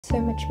So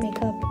much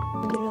makeup,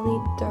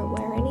 literally don't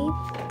wear any.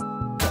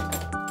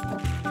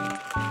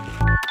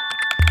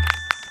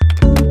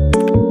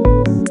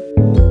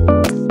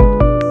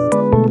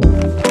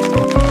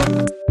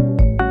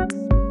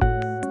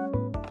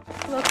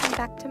 Welcome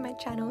back to my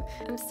channel.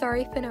 I'm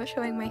sorry for not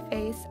showing my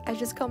face, I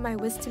just got my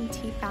wisdom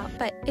teeth out.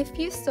 But if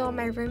you saw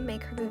my room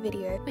makeover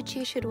video, which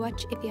you should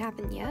watch if you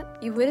haven't yet,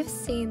 you would have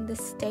seen the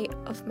state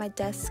of my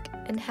desk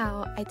and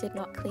how I did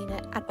not clean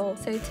it at all.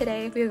 So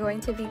today we're going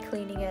to be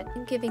cleaning it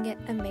and giving it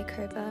a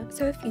makeover.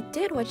 So if you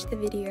did watch the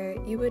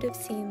video, you would have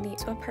seen me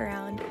swap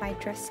around my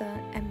dresser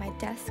and my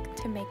desk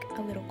to make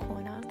a little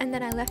corner. And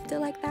then I left it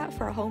like that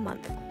for a whole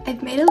month.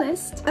 I've made a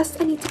list. First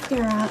I need to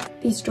clear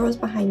out these drawers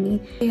behind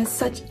me. They are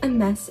such a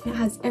mess. It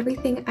has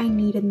everything I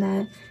need in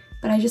there,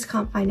 but I just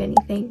can't find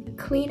anything.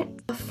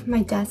 Clean off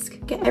my desk,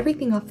 get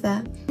everything off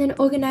there, then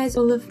organize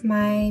all of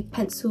my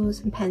pencils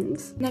and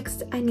pens.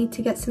 Next, I need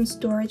to get some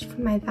storage for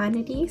my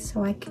vanity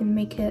so I can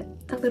make it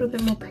a little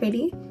bit more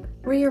pretty.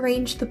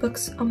 Rearrange the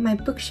books on my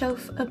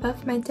bookshelf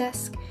above my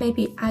desk,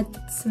 maybe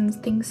add some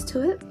things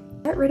to it.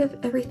 Get rid of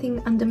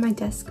everything under my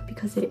desk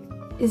because it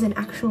is an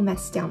actual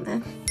mess down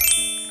there.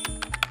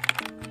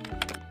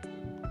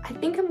 I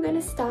think I'm going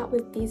to start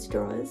with these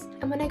drawers,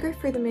 and when I go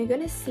through them you're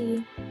going to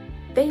see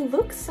they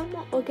look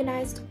somewhat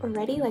organized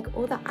already, like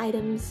all the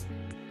items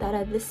that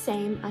are the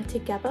same are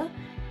together.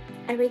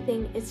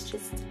 Everything is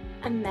just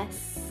a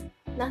mess.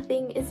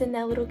 Nothing is in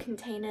their little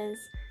containers.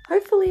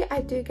 Hopefully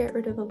I do get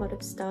rid of a lot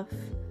of stuff,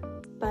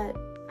 but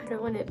I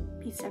don't want to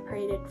be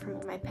separated from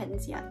all my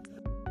pens yet.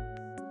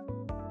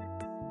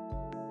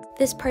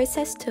 This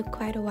process took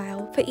quite a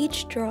while. For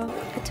each drawer,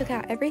 I took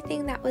out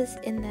everything that was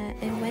in there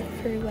and went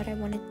through what I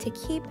wanted to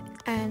keep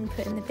and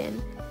put in the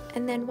bin.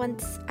 And then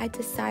once I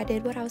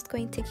decided what I was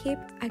going to keep,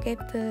 I gave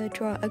the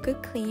drawer a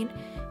good clean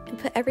and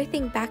put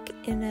everything back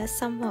in a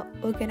somewhat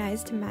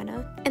organized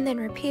manner, and then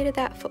repeated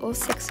that for all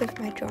 6 of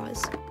my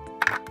drawers.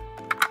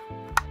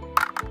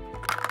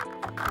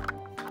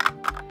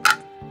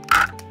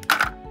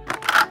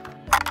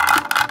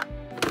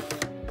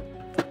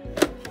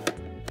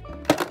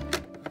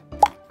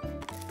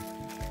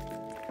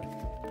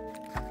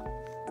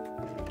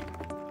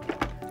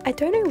 I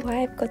don't know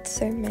why I've got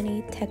so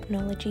many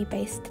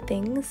technology-based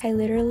things. I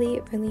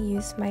literally only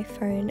use my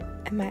phone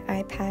and my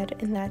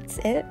iPad and that's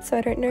it. So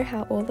I don't know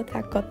how all of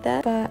that got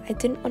there, but I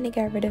didn't want to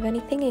get rid of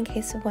anything in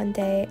case of one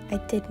day I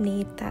did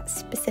need that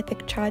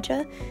specific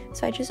charger.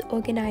 So I just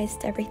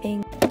organized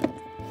everything.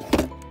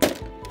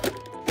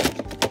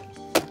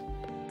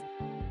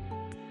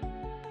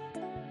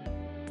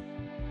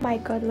 My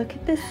god, look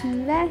at this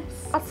mess.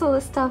 That's all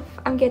the stuff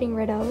I'm getting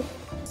rid of.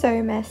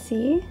 So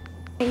messy.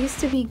 I used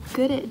to be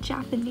good at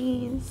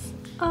Japanese.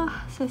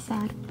 Oh, so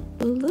sad.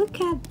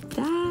 Look at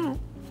that.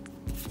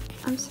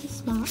 I'm so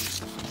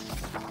smart.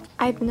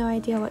 I have no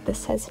idea what this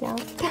says now.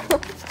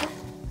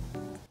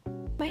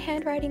 My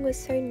handwriting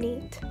was so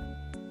neat.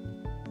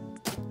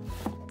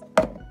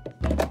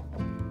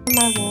 On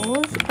my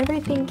walls,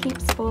 everything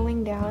keeps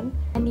falling down.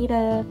 I need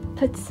to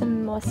put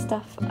some more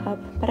stuff up,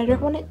 but I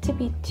don't want it to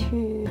be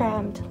too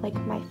crammed like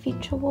my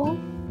feature wall.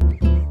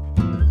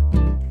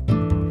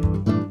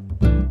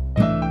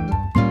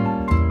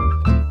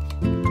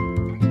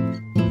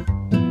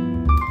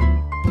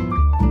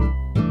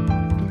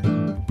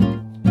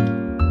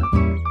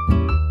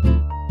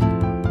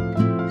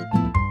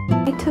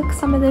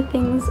 Some of the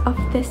things off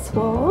this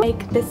wall,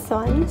 like this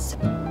one,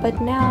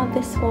 but now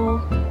this wall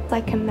is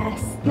like a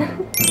mess.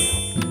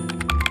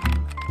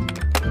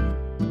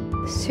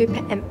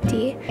 Super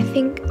empty. I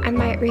think I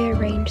might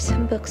rearrange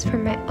some books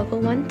from my other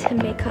one to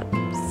make up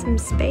some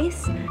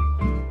space.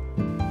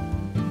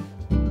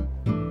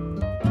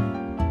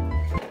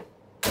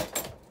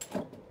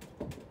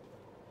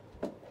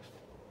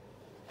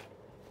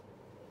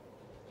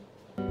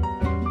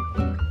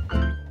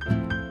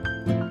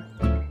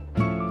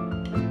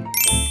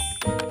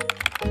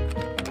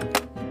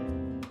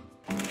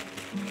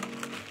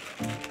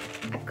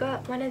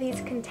 Got one of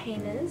these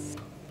containers.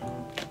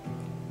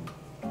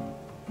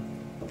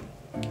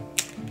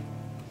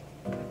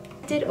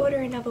 Did order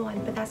another one,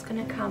 but that's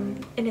gonna come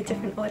in a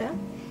different order.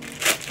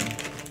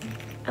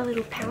 A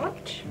little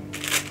pouch.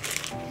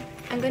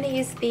 I'm gonna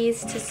use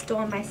these to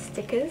store my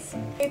stickers.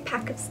 A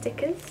pack of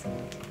stickers.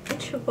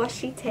 A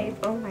washi tape,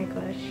 oh my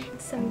gosh.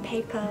 Some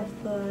paper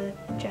for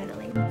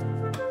journaling.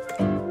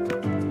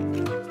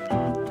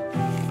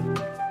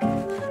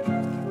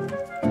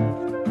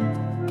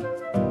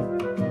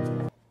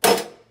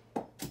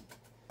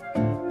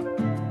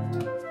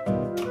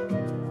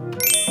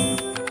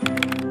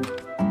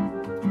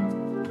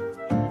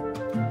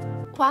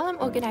 While I'm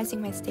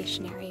organizing my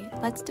stationery,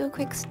 let's do a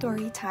quick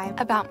story time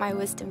about my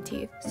wisdom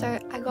teeth. So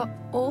I got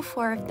all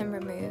 4 of them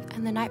removed,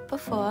 and the night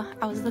before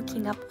I was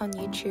looking up on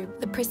YouTube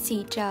the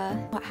procedure,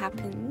 what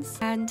happens,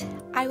 and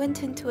I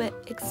went into it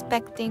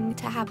expecting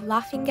to have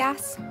laughing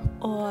gas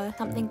or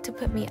something to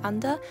put me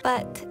under,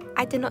 but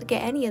I did not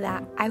get any of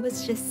that. I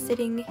was just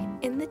sitting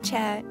in the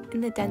chair in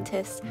the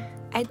dentist.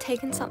 I'd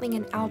taken something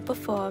an hour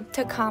before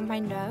to calm my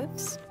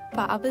nerves.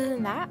 but other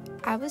than that,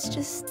 I was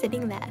just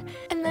sitting there.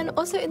 And then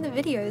also in the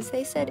videos,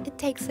 they said it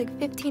takes like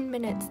 15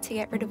 minutes to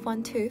get rid of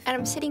one tooth, and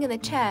I'm sitting in the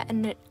chair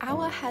and an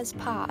hour has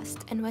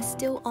passed and we're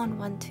still on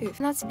one tooth,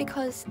 and that's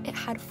because it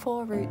had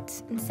 4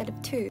 roots instead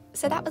of 2.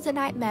 So that was a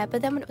nightmare,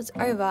 but then when it was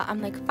over,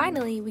 I'm like,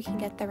 finally we can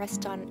get the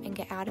rest done and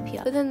get out of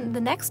here. But then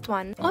the next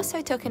one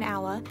also took an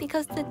hour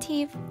because the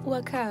teeth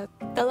were curved.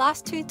 The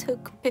last 2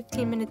 took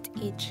 15 minutes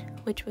each,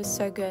 which was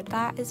so good.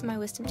 That is my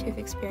wisdom tooth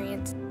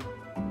experience.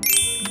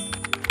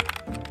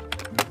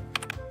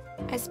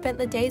 I spent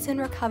the days in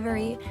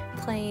recovery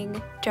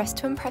playing Dress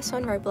to Impress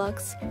on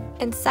Roblox,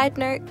 and side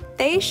note,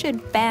 they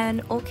should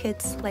ban all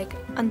kids like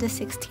under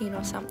 16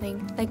 or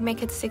something, like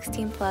make it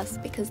 16 plus,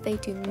 because they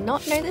do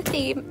not know the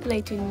theme,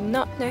 they do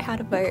not know how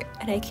to vote,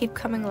 and I keep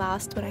coming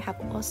last when I have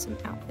awesome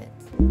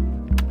outfits.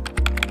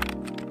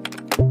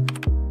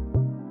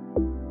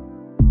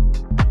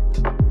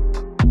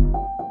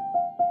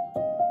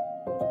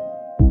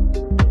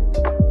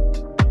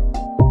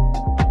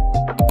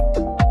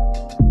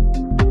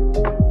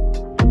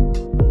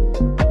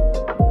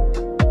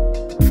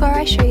 Before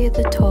I show you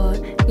the tour,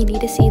 you need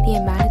to see the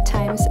amount of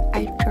times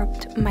I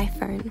dropped my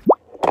phone.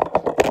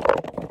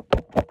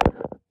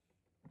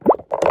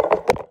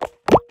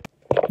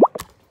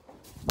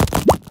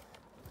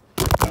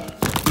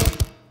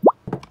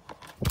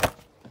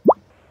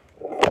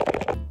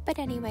 But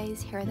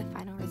anyways, here are the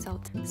final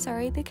results.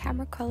 Sorry, the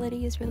camera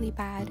quality is really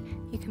bad.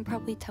 You can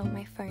probably tell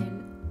my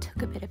phone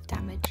took a bit of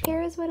damage.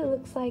 Here is what it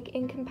looks like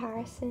in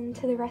comparison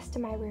to the rest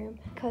of my room,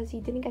 because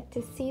you didn't get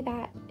to see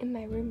that in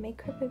my room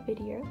makeover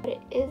video. But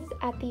it is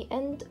at the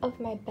end of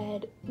my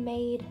bed,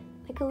 made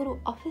like a little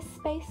office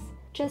space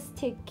just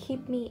to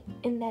keep me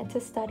in there to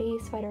study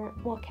so I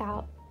don't walk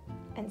out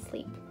and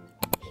sleep.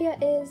 Here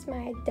is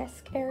my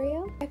desk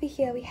area. Over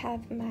here we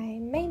have my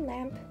main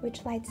lamp,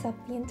 which lights up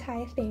the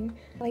entire thing,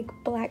 like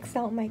blacks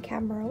out my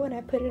camera when I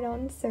put it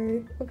on, so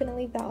we're gonna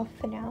leave that off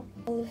for now.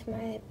 All of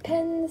my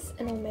pens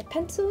and all my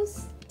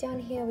pencils. Down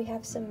here we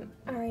have some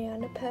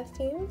Ariana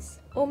perfumes.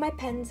 All my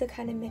pens are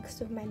kind of mixed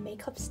with my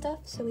makeup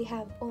stuff, so we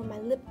have all my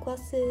lip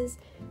glosses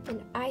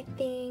and eye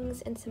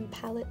things and some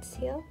palettes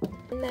here.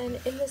 And then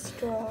in this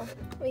drawer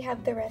we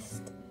have the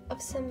rest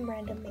of some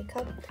random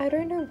makeup. I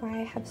don't know why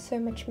I have so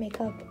much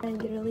makeup and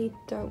I literally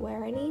don't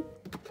wear any.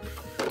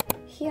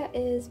 Here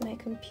is my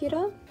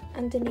computer.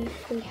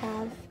 Underneath we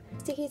have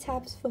sticky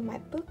tabs for my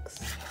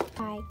books,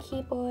 my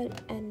keyboard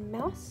and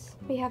mouse.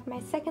 We have my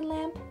second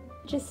lamp,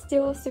 which is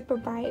still super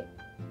bright,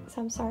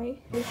 so I'm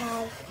sorry. We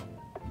have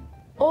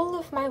all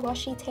of my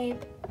washi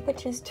tape,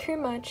 which is too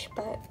much,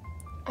 but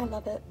I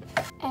love it.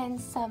 And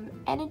some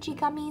energy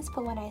gummies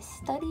for when I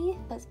study,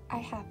 because I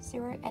have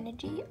 0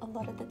 energy a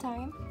lot of the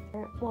time.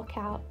 Walk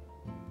out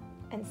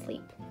and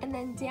sleep. And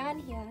then down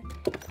here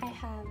I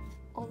have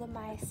all of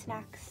my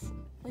snacks,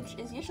 which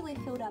is usually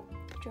filled up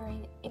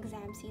during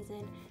exam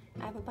season.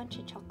 I have a bunch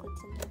of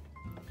chocolates in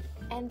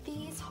there. And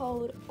these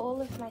hold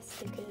all of my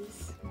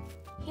stickers.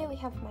 Here we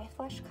have my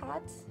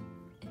flashcards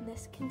in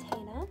this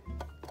container,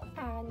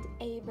 and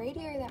a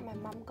radio that my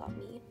mum got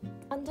me.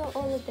 Under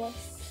all of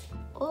this,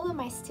 all of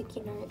my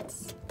sticky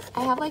notes.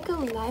 I have like a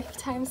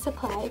lifetime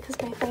supply because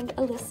my friend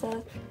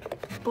Alyssa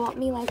bought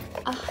me like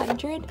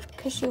 100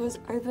 because she was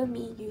over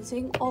me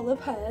using all of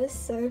hers,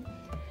 so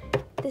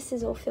this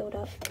is all filled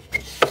up.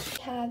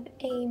 I have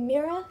a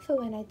mirror for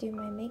when I do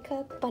my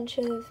makeup, a bunch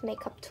of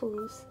makeup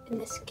tools, and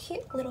this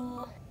cute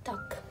little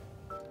duck.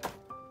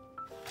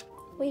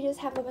 We just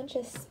have a bunch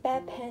of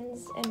spare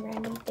pens and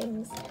random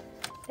things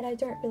that I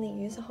don't really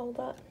use a whole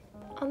lot.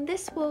 On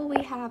this wall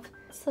we have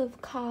sort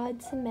of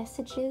cards and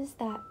messages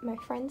that my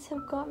friends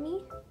have got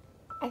me.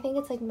 I think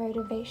it's like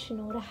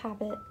motivational to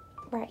have it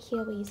right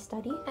here where you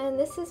study. And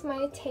this is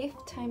my TAFE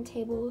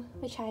timetable,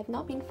 which I have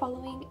not been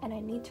following and I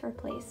need to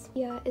replace.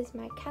 Here is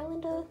my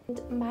calendar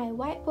and my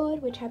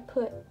whiteboard, which I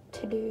put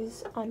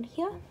to-dos on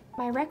here.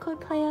 My record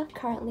player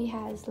currently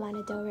has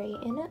Lana Del Rey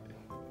in it.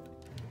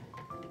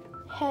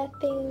 Hair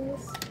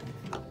things,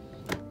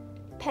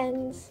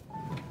 pens,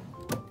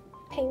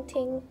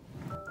 painting,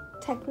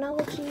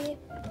 technology,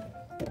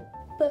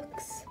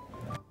 books,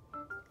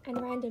 and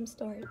random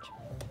storage.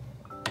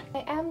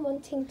 I am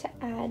wanting to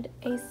add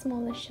a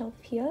smaller shelf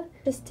here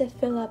just to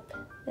fill up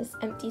this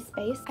empty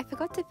space. I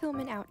forgot to film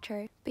an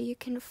outro, but you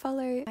can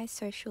follow my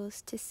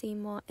socials to see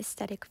more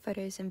aesthetic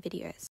photos and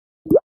videos.